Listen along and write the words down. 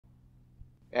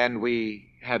And we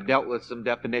have dealt with some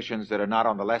definitions that are not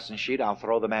on the lesson sheet. I'll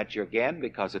throw them at you again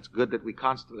because it's good that we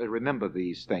constantly remember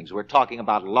these things. We're talking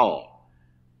about law.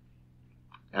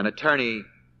 An attorney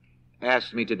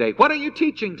asked me today, "What are you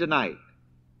teaching tonight?"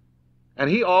 And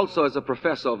he also is a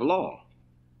professor of law.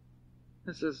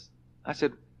 I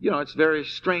said, it's very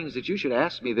strange that you should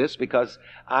ask me this because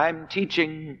I'm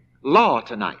teaching law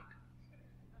tonight.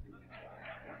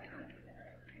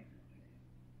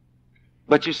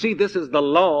 But you see, this is the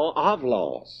law of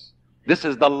laws. This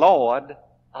is the Lord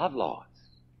of laws.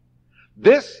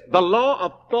 The law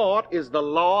of thought is the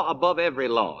law above every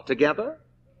law. Together?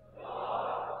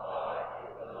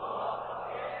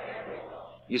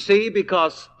 You see,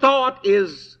 because thought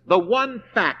is the one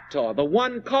factor, the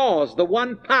one cause, the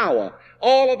one power.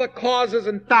 All of the causes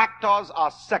and factors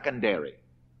are secondary.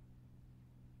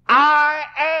 I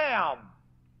am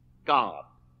God.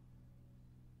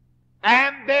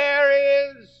 And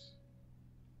there is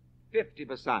 50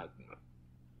 beside me.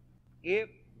 If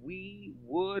we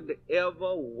would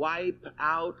ever wipe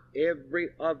out every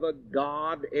other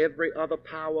God, every other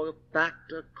power,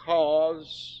 factor,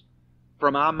 cause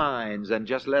from our minds and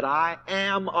just let I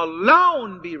am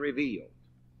alone be revealed,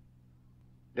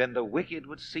 then the wicked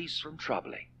would cease from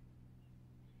troubling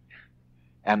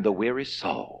and the weary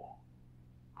soul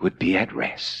would be at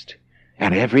rest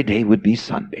and every day would be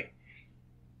Sunday.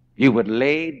 You would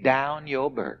lay down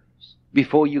your burdens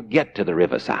before you get to the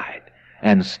riverside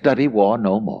and study war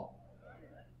no more.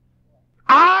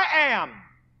 I am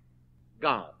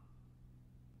God.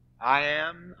 I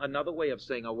am another way of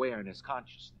saying awareness,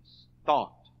 consciousness,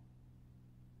 thought,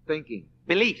 thinking,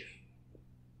 belief.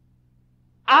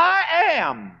 I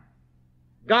am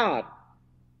God.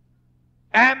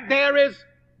 And there is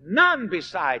none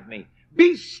beside me.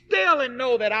 Be still and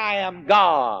know that I am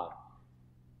God.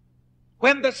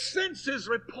 When the senses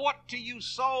report to you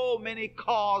so many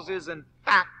causes and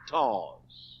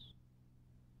factors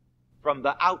from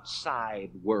the outside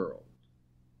world,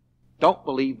 don't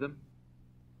believe them.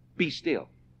 Be still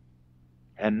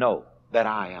and know that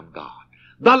I am God.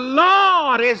 The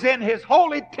Lord is in His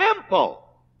holy temple.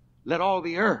 Let all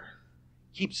the earth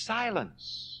keep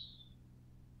silence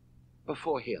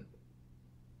before Him.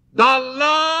 The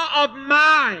law of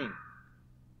mind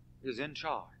is in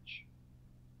charge.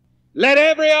 Let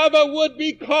every other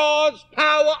would-be cause,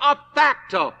 power, or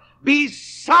factor be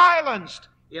silenced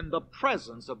in the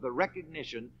presence of the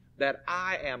recognition that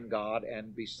I am God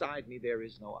and beside me there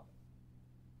is no other.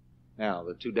 Now,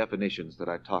 the two definitions that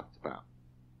I talked about.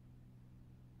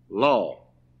 Law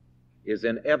is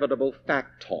inevitable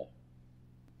factor.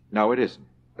 No, it isn't.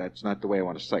 That's not the way I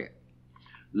want to say it.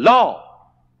 Law.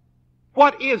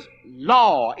 What is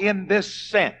law in this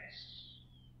sense?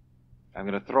 I'm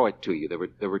going to throw it to you.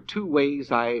 There were two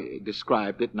ways I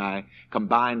described it, and I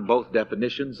combined both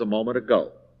definitions a moment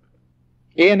ago.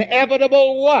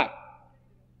 Inevitable what?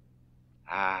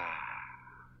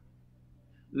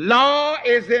 Law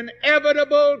is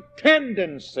inevitable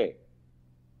tendency.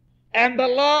 And the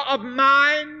law of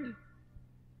mind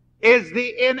is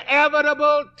the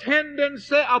inevitable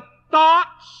tendency of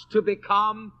thoughts to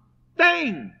become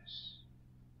things.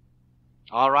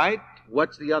 All right?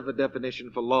 What's the other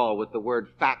definition for law with the word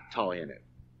factor in it?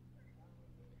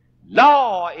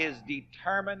 Law is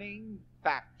determining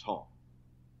factor.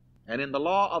 And in the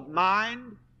law of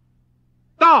mind,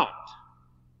 thought,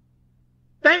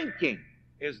 thinking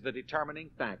is the determining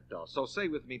factor. So say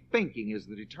with me, thinking is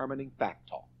the determining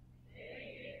factor.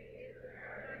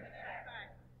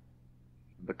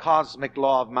 The cosmic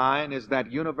law of mind is that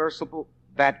universal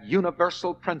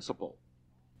principle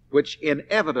which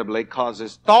inevitably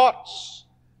causes thoughts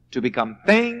to become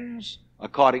things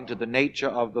according to the nature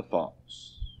of the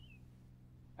thoughts.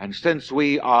 And since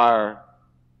we are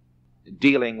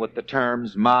dealing with the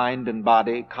terms mind and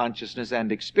body, consciousness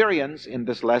and experience in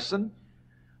this lesson,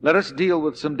 let us deal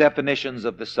with some definitions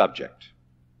of the subject.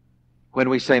 When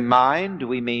we say mind,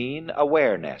 we mean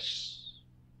awareness,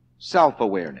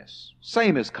 self-awareness.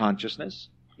 Same as consciousness.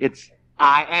 It's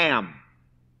I am.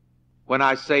 When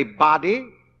I say body,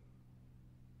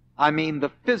 I mean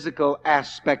the physical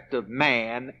aspect of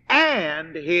man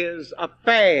and his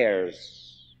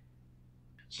affairs.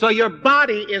 So your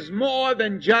body is more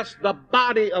than just the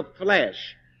body of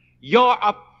flesh. Your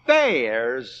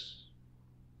affairs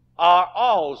are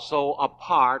also a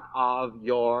part of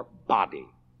your body.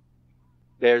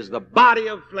 There's the body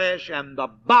of flesh and the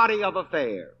body of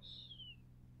affairs.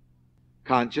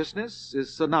 Consciousness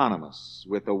is synonymous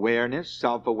with awareness,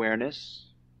 self-awareness,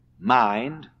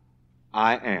 mind,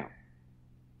 I am.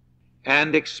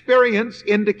 And experience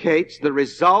indicates the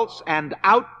results and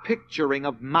outpicturing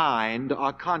of mind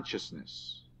or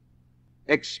consciousness.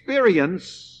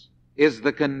 Experience is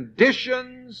the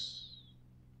conditions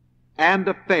and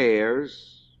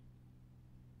affairs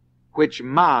which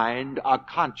mind or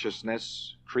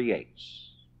consciousness creates.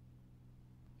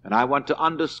 And I want to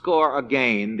underscore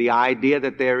again the idea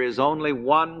that there is only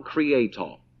one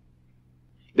creator.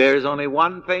 There is only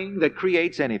one thing that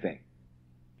creates anything.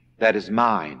 That is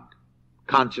mind,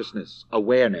 consciousness,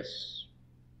 awareness.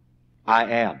 I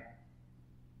am.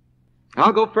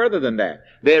 I'll go further than that.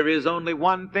 There is only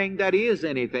one thing that is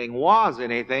anything, was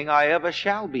anything, or ever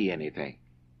shall be anything.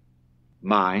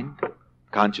 Mind,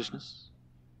 consciousness.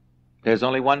 There's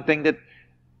only one thing that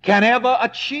can ever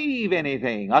achieve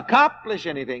anything, accomplish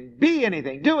anything, be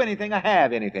anything, do anything, or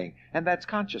have anything. And that's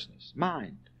consciousness,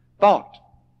 mind, thought.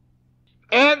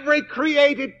 Every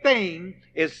created thing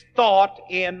is thought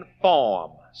in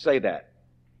form. Say that.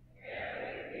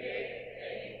 Every created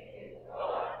thing is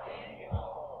thought in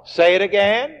form. Say it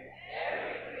again.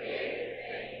 Every created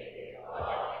thing is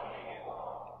thought in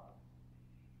form.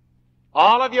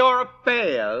 All of your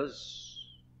affairs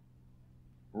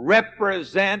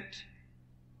represent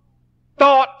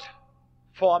thought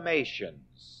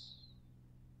formations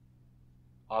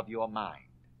of your mind.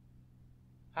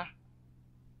 Huh?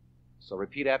 So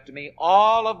repeat after me.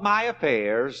 All of my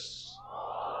affairs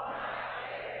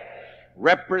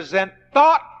represent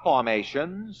thought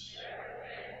formations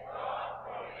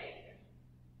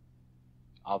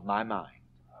of my mind.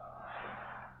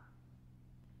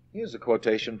 Here's a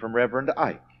quotation from Reverend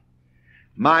Ike.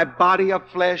 My body of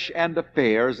flesh and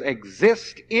affairs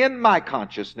exist in my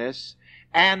consciousness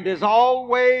and is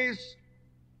always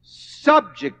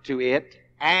subject to it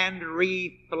and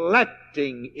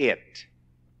reflecting it.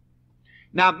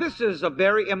 Now, this is a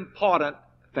very important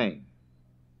thing.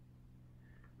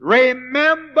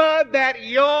 Remember that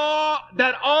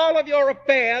all of your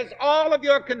affairs, all of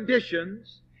your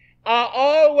conditions are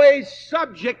always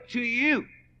subject to you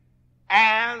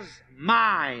as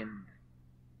mind,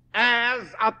 as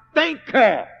a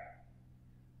thinker.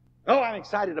 Oh, I'm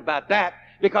excited about that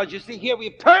because you see here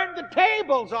we've turned the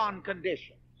tables on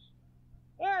conditions.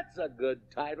 That's a good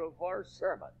title for a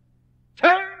sermon.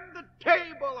 Turn the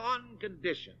table on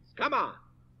conditions. Come on.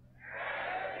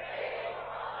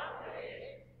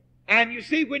 And you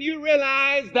see, when you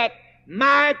realize that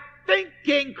my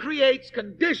thinking creates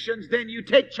conditions, then you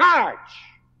take charge.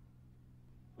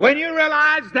 When you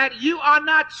realize that you are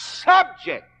not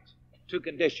subject to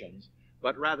conditions,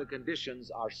 but rather conditions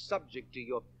are subject to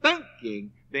your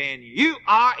thinking, then you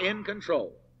are in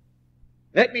control.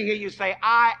 Let me hear you say,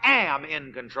 I am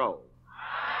in control.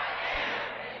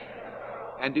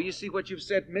 And do you see what you've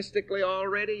said mystically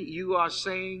already? You are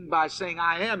saying, by saying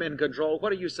I am in control,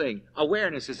 what are you saying?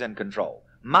 Awareness is in control.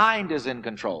 Mind is in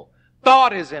control.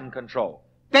 Thought is in control.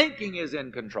 Thinking is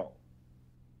in control.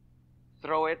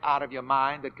 Throw it out of your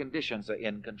mind that conditions are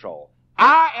in control.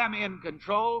 I am in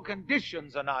control.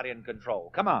 Conditions are not in control.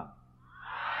 Come on.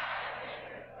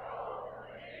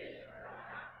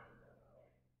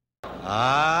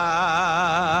 I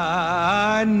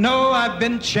know I've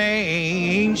been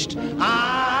changed.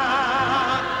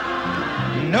 I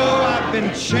know I've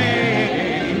been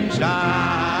changed.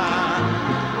 I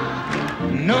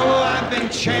know I've been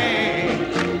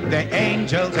changed. The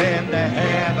angels in the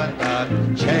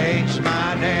heaven changed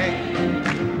my name.